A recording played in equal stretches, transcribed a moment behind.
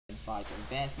inside the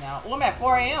vents now. Oh, I'm at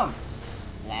 4 a.m.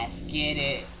 Let's get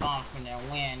it. I'm finna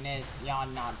win this. Y'all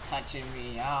not touching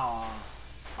me. Oh,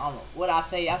 what I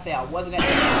say? I say I wasn't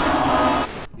at.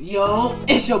 Yo,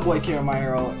 it's your boy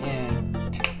KeroMyHero,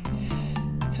 and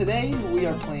today we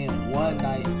are playing One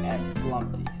Night at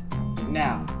Flumpty's.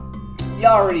 Now,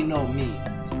 y'all already know me.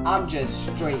 I'm just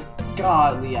straight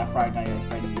godly at Friday Night at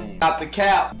Freddy games. Got the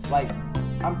cap. Like,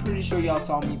 I'm pretty sure y'all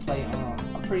saw me play.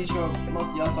 I'm pretty sure most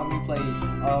of y'all saw me play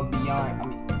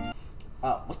Beyond.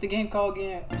 What's the game called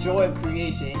again? Joy of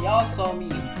Creation. And y'all saw me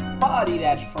body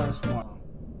that first one.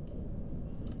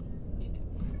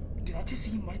 Did I just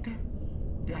see him right there?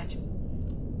 Did I just...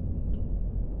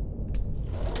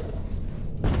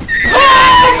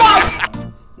 Oh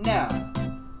my! Now,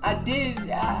 I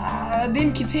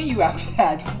didn't continue after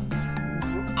that.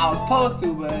 I was supposed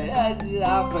to, but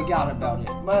I forgot about it.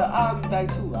 But I'll be back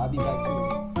to it. I'll be back to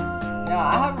it. Now,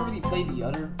 I haven't really played the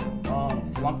other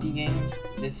Flumpty games.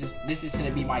 This is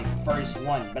gonna be my first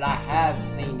one, but I have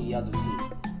seen the other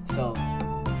two. So,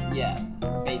 yeah,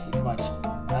 basic much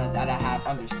that I have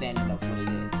understanding of what it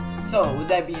is. So, with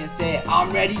that being said,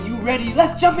 I'm ready. You ready?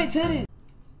 Let's jump into this.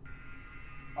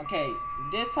 Okay,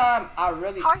 this time I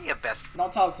really. How you best?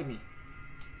 Don't talk to me.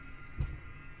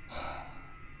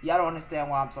 Y'all don't understand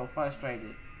why I'm so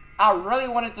frustrated. I really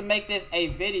wanted to make this a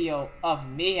video of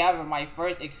me having my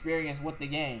first experience with the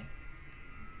game.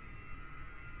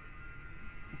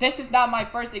 This is not my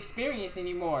first experience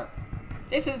anymore.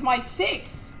 This is my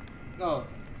 6th. No.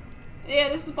 Yeah,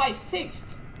 this is my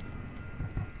 6th.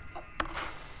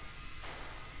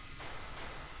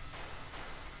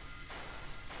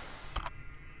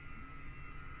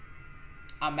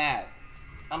 I'm mad.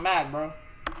 I'm mad, bro.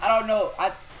 I don't know.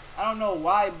 I don't know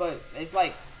why, but it's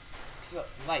like, so,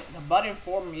 like the button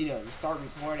for me to start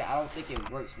recording, I don't think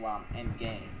it works while I'm in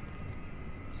game.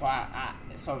 So I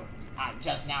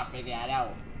just now figured that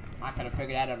out. I could have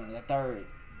figured that out on the 3rd.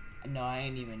 No, I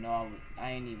ain't even know.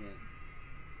 I ain't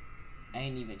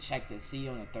even checked to see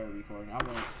on the 3rd recording.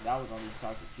 That was only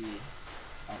start to see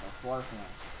on the 4th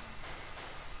one.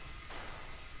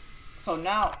 So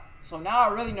now I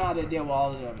really know how to deal with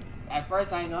all of them. At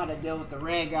first, I didn't know how to deal with the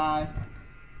red guy.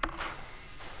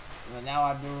 But now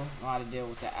I do know how to deal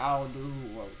with the owl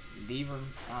dude or beaver.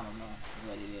 I don't know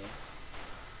what it is.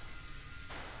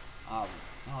 I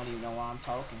don't even know why I'm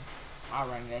talking. I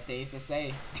ran out of things to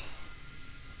say.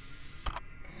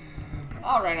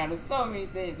 I ran out of so many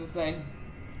things to say.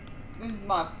 This is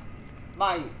my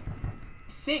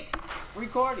 6th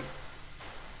recording.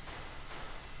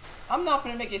 I'm not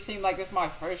gonna make it seem like it's my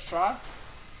first try.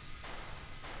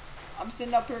 I'm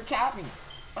sitting up here capping.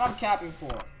 What I'm capping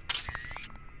for?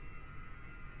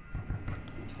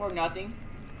 For nothing.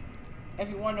 If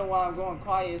you wonder why I'm going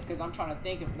quiet, it's because I'm trying to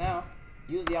think of now.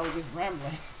 Usually I was just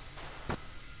rambling.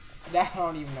 I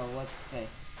don't even know what to say.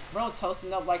 Bro,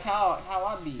 toasting up like how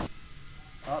I be.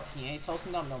 Oh, he ain't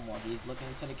toasting up no more. He's looking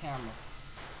into the camera.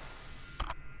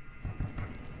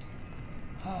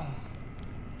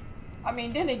 I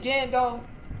mean, then again though,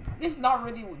 this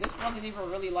wasn't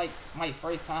even really like my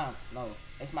first time. No,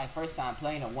 it's my first time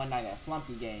playing a One Night at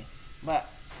Flumpty game. But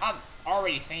I've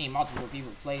already seen multiple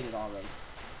people played it already.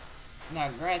 Now,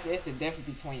 granted, it's the difference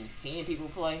between seeing people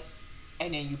play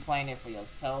and then you playing it for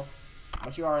yourself.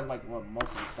 But you already like what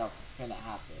most of the stuff finna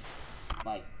happen.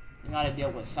 Like, you gotta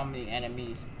deal with some of the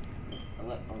enemies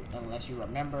unless you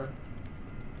remember,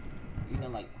 you know,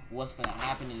 like what's finna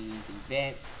happen in these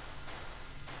events.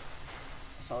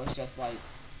 So it's just like,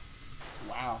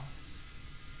 wow,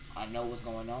 I know what's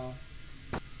going on.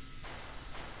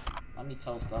 Let me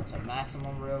toast up to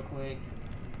maximum real quick.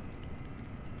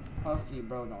 Hopefully,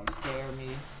 bro, don't scare me.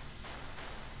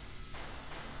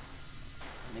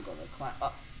 Let me go to climb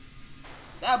up.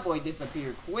 That boy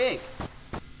disappeared quick.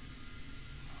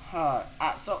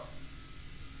 So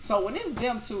when it's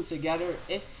them two together,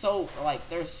 it's so like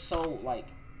they're so like.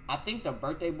 I think the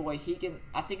birthday boy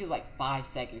I think it's like 5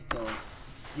 seconds till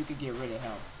you can get rid of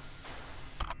him.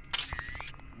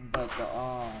 But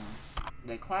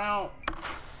the clown,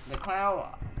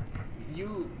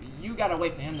 you gotta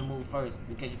wait for him to move first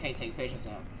because you can't take pictures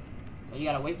of him. So you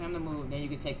gotta wait for him to move, then you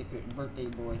can take the birthday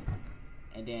boy,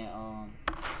 and then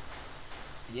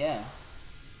yeah,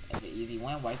 that's an easy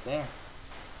win right there.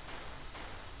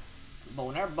 But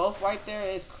when they're both right there,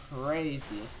 it's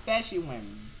crazy, especially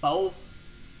when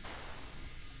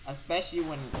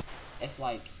it's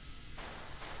like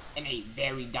in a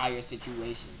very dire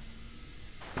situation.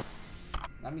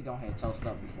 Let me go ahead and toast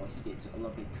up before he gets a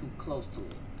little bit too close to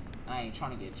it. I ain't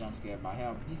trying to get jump scared by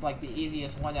him. He's like the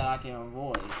easiest one that I can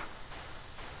avoid.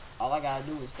 All I gotta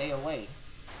do is stay away.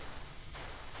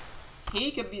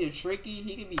 he could be tricky.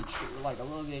 He could be like a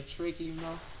little bit tricky, you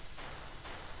know,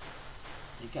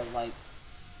 because like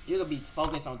you could be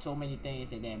focused on too many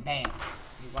things and then bam,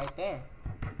 he's right there.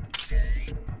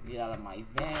 Get out of my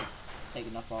vents,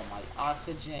 taking up all my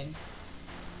oxygen.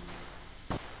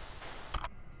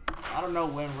 I don't know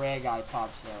when red guy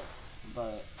pops up,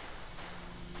 but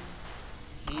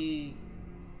he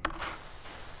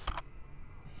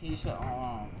should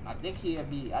I think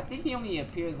he only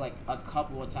appears like a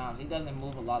couple of times. He doesn't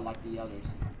move a lot like the others.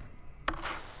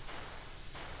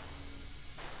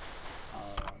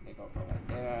 They go right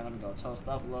there. Let me go toast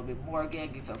up a little bit more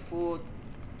again, get some food,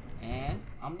 and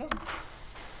I'm done.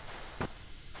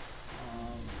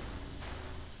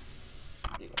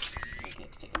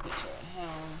 Take a picture of him.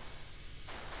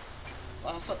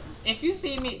 So if you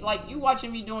see me, like, you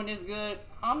watching me doing this good,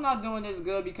 I'm not doing this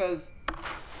good because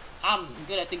I'm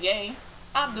good at the game.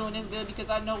 I'm doing this good because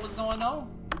I know what's going on.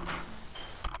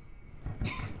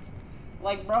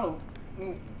 Like, bro,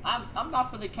 I'm not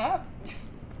for the cap.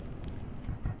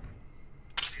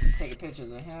 Taking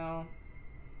pictures of him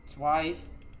twice.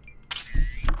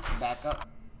 Back up.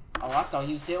 Oh, I thought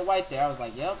he was still right there. I was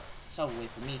like, yep, so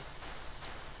wait for me.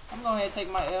 I'm going ahead and take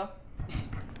my L.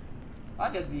 I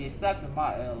just be accepting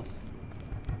my L's,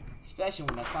 especially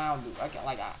when the clown do. I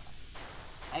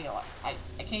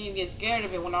can't even get scared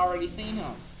of it when I already seen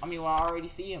him. I mean, when I already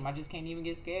see him, I just can't even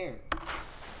get scared.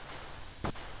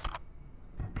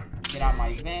 Get out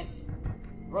my vents,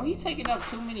 bro. He taking up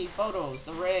too many photos.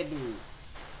 The red dude.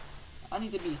 I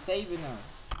need to be saving them.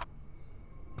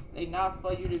 They not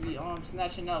for you to be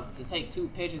snatching up to take 2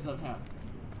 pictures of him.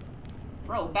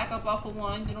 Bro, back up off of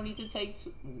 1. You don't need to take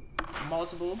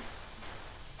multiple.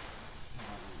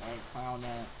 Right, clown,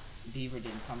 that beaver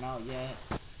didn't come out yet.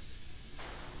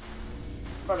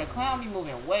 Bro, the clown be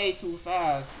moving way too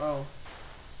fast, bro.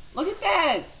 Look at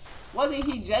that! Wasn't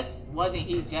he just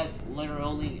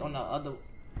literally on the other...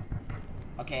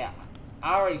 Okay,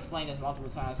 I already explained this multiple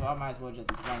times, so I might as well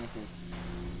just explain this. It's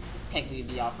technically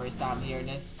be our first time hearing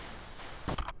this.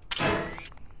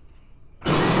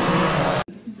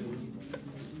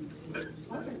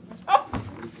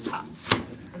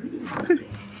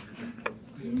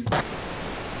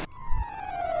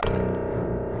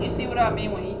 You see what I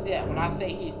mean when I say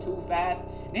he's too fast?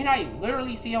 Then I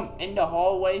literally see him in the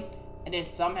hallway, and then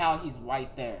somehow he's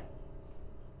right there.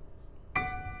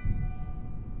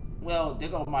 Well, there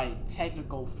go my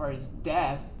technical first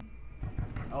death.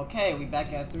 Okay, we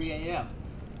back at 3 a.m.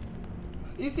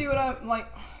 You see what I'm like?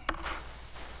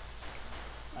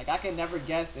 Like, I can never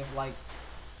guess if like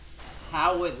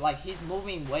how it like he's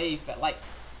moving way fast. Like,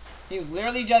 he's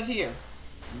literally just here.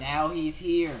 Now he's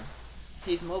here.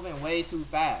 He's moving way too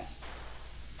fast.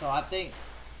 So I think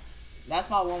that's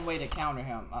my one way to counter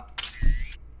him.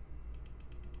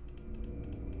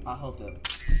 I hope the...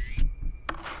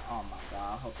 Oh my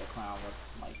god, I hope the clown was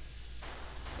like...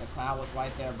 The clown was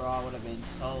right there, bro. I would have been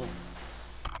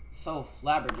so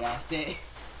flabbergasted.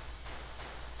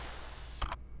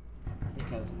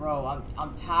 Because, bro,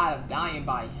 I'm tired of dying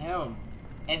by him.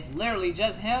 It's literally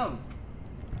just him.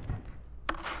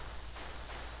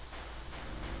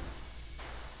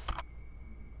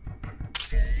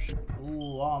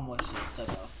 Ooh, almost just took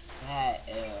a fat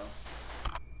L.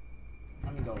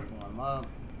 Let me go warm up.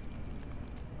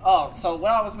 Oh, so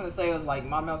what I was gonna say was like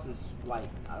my mouse is like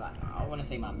I want to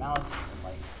say my mouse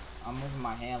like I'm moving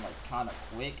my hand like kind of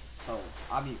quick, so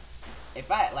I'll be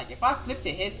if I flip to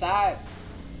his side,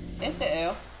 it's an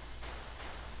L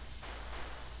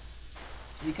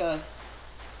because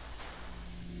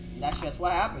that's just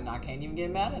what happened. I can't even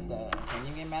get mad at that. I can't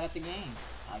even get mad at the game.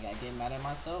 I gotta get mad at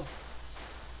myself.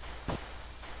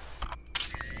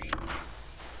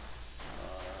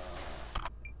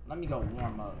 Let me go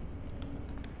warm up.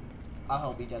 I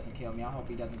hope he doesn't kill me. I hope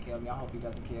he doesn't kill me. I hope he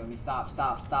doesn't kill me. Stop,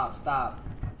 stop, stop, stop.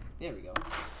 There we go.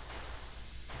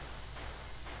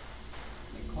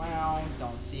 The clown,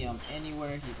 don't see him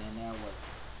anywhere. He's in there with...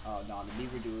 Oh, no, the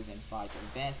beaver dude is inside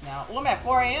the vents now. Oh, I'm at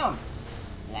 4 a.m.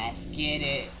 Let's get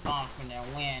it. I'm finna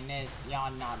win this.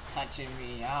 Y'all not touching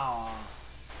me. Oh.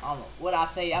 What'd I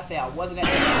say? I said I wasn't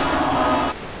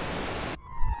at...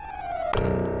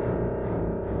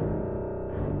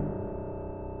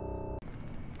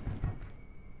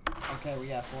 Okay,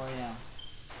 we at 4 a.m.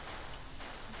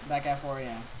 Back at 4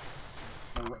 a.m.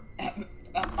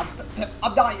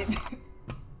 I'm dying.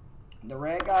 The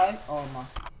red guy? Oh my.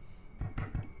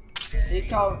 He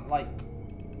called like.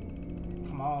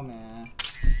 Come on, man.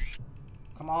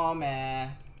 Come on,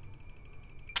 man.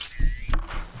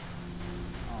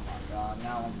 Oh my god,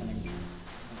 now I'm gonna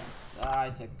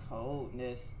die to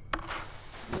coldness.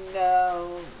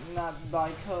 No, not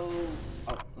by cold.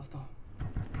 Oh, let's go.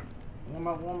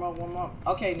 Warm up.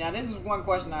 Okay, now this is one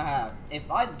question I have.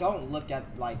 If I don't look at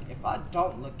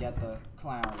the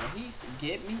clown, will he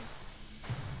get me?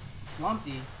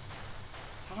 Flumpty?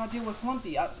 How do I deal with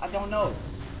Flumpty? I don't know.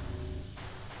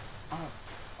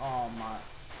 Oh my.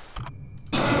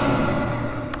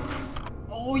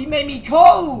 Oh, he made me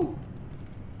cold!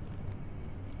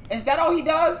 Is that all he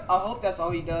does? I hope that's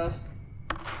all he does.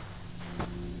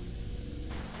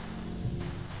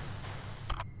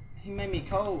 He made me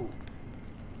cold.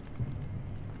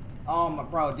 Oh my,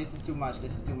 bro, this is too much.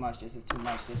 This is too much. This is too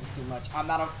much. This is too much. I'm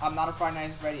not a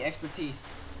finance ready expertise.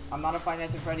 I'm not a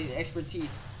finance ready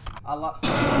expertise.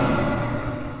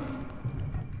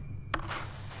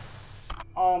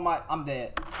 Oh my, I'm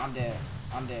dead. I'm dead.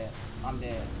 I'm dead. I'm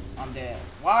dead. I'm dead.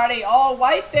 Why are they all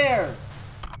white there?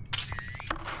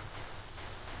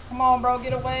 Come on, bro,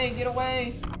 get away. Get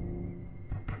away.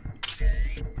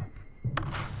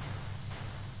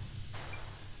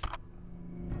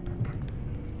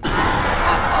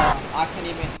 I couldn't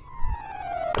even.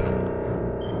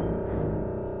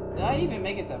 Did I even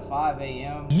make it to 5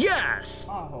 a.m.? Yes!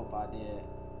 I hope I did.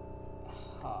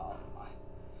 Oh my. I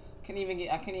can't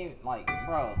even, like,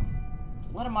 bro.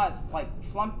 What am I, like,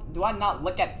 do I not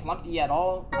look at Flumpty at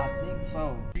all? I think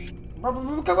so. Bro,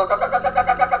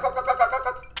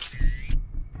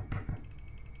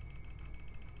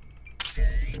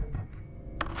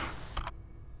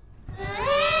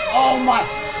 oh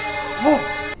my.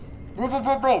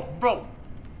 Bro.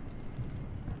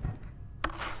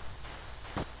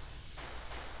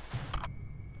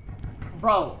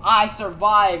 Bro, I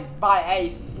survived by a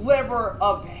sliver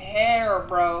of hair,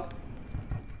 bro.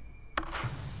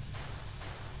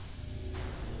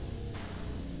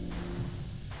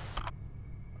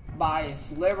 By a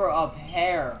sliver of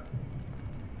hair.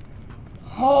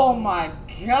 Oh my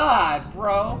god,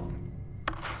 bro.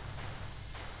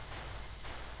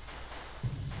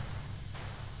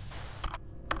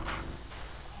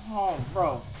 Oh,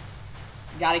 bro.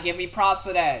 You gotta give me props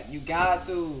for that. You got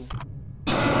to.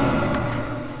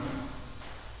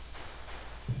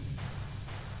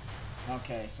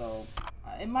 Okay, so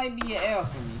it might be an L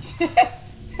for me.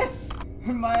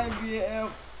 It might be an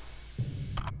L.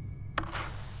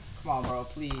 Come on, bro,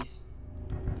 please.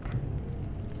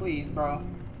 Please, bro.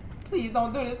 Please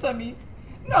don't do this to me.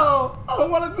 No, I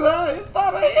don't want to die. It's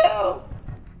 5 a.m.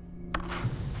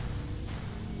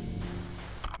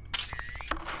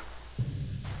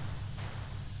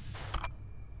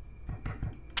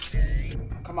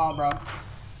 Come on, bro.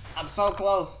 I'm so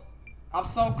close. I'm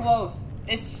so close.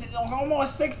 It's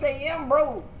almost 6 a.m.,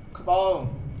 bro. Come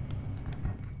on.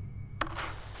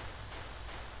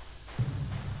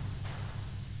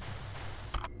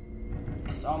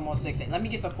 It's almost 6 a.m. Let me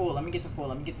get to full. Let me get to full.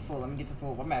 Let me get to full. Let me get to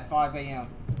full. I'm at 5 a.m.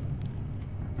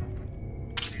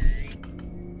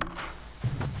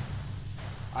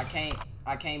 I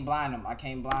can't blind him. I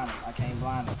can't blind him. I can't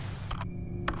blind him.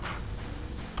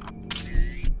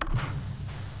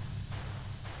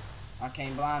 I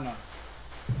can't blind him.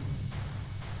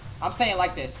 I'm staying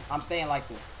like this. I'm staying like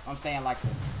this. I'm staying like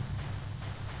this.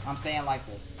 I'm staying like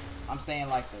this. I'm staying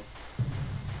like this.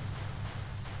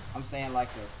 I'm staying like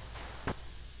this.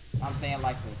 I'm staying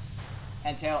like this.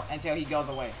 Until he goes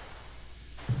away.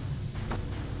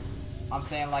 I'm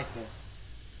staying like this.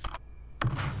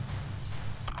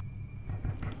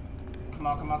 Come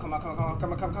on, come on, come on, come on, come on,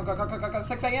 come on, come on, come on, come on, come on,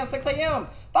 6 a.m., 6 a.m.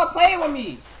 Stop playing with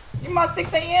me. You're my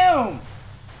 6 a.m.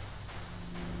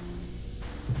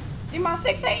 You're my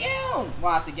 6 a.m.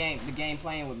 Watch the game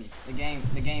playing with me. The game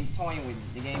toying with me.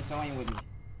 The game toying with me.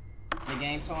 The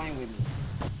game toying with me.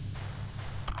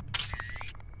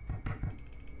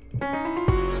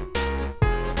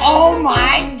 Oh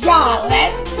my god,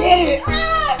 let's get it!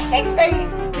 Ah,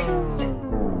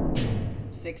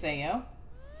 6 a.m.?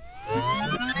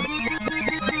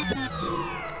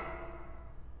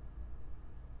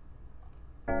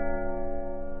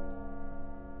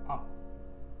 Oh,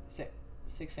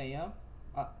 6 a.m.?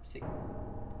 6.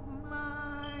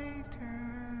 My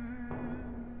turn.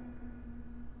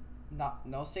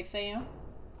 No 6 a.m.?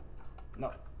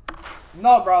 No.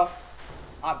 No, bro.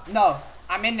 No,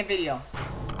 I'm in the video.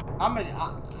 I'ma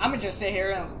just sit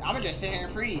here and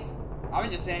freeze. I'ma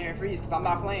just sit here and freeze because I'm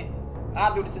not playing.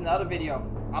 I'll do this in the other video.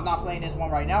 I'm not playing this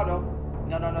one right now though.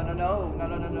 No.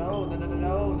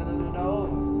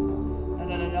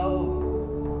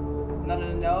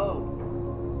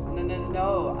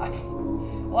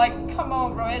 Like, come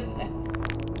on, bro.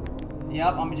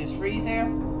 Yep, I'ma just freeze here.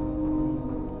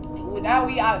 Now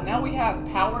we have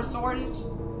power shortage.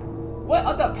 What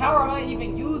other power am I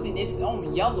even using? It's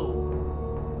on yellow.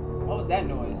 What was that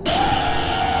noise?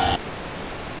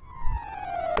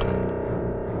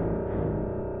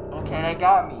 Okay, that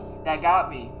got me. That got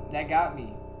me. That got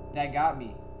me. That got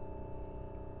me.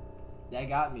 That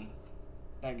got me.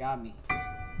 That got me.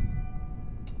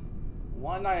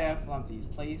 One night at Flumpty's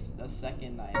place, the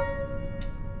second night.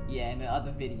 Yeah, in the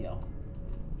other video.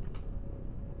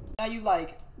 Now you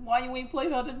like, why you ain't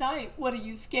played the other night? What, are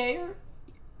you scared?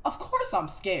 Of course I'm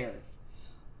scared.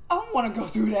 I don't want to go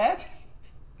through that.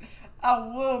 I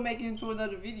will make it into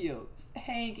another video.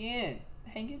 Hang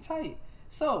in tight.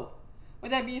 So, with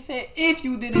that being said, if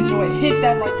you did enjoy it, hit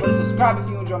that like button, subscribe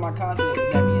if you enjoy my content.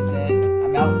 With that being said,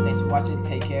 I'm out. Thanks for watching.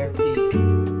 Take care.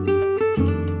 Peace.